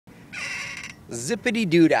Zippity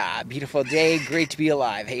doodah, beautiful day, great to be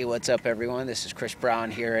alive. Hey, what's up, everyone? This is Chris Brown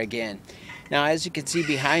here again. Now, as you can see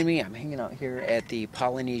behind me, I'm hanging out here at the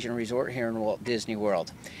Polynesian Resort here in Walt Disney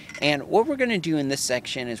World. And what we're going to do in this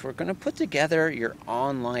section is we're going to put together your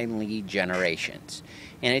online lead generations.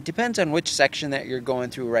 And it depends on which section that you're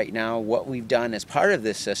going through right now. What we've done as part of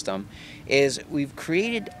this system is we've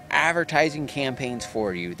created advertising campaigns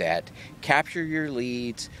for you that capture your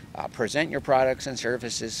leads, present your products and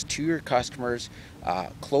services to your customers,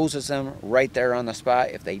 closes them right there on the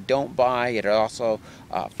spot. If they don't buy, it also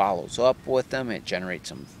follows up with them. It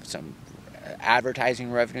generates some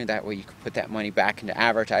advertising revenue. That way you can put that money back into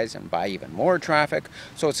advertising and buy even more traffic.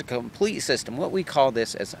 So it's a complete system. What we call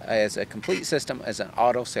this as a complete system as an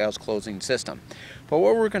auto sales closing system. But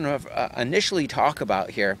what we're going to initially talk about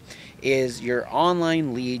here is your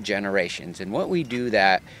online lead generations. And what we do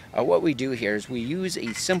here is we use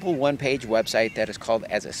a simple one-page website that is called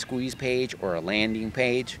as a squeeze page or a landing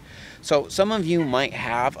page. So some of you might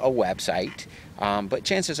have a website, but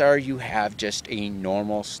chances are you have just a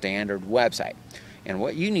normal standard website. And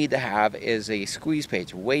what you need to have is a squeeze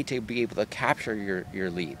page, a way to be able to capture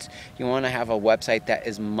your leads. You want to have a website that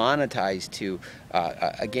is monetized to,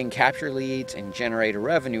 again, capture leads and generate a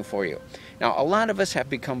revenue for you. Now, a lot of us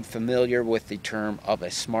have become familiar with the term of a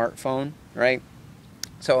smartphone, right?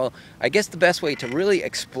 So I guess the best way to really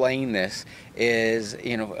explain this is,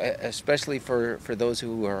 especially for those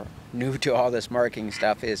who are new to all this marketing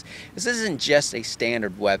stuff, is this isn't just a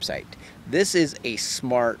standard website. This is a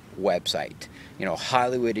smart website.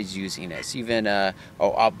 Hollywood is using this. Even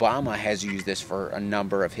Obama has used this for a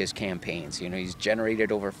number of his campaigns. He's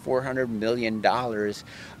generated over $400 million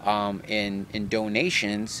in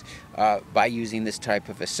donations by using this type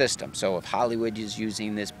of a system. So if Hollywood is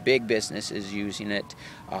using this, big business is using it,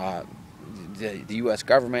 the U.S.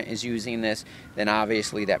 government is using this, then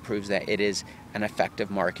obviously that proves that it is an effective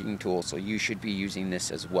marketing tool. So you should be using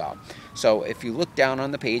this as well. So if you look down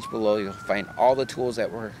on the page below, you'll find all the tools that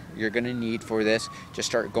you're going to need for this. Just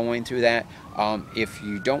start going through that. If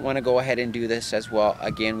you don't want to go ahead and do this as well,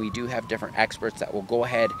 again, we do have different experts that will go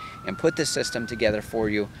ahead and put this system together for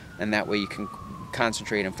you, and that way you can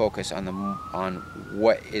concentrate and focus on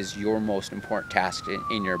what is your most important task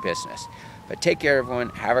in your business. But take care, everyone.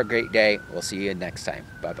 Have a great day. We'll see you next time.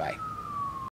 Bye-bye.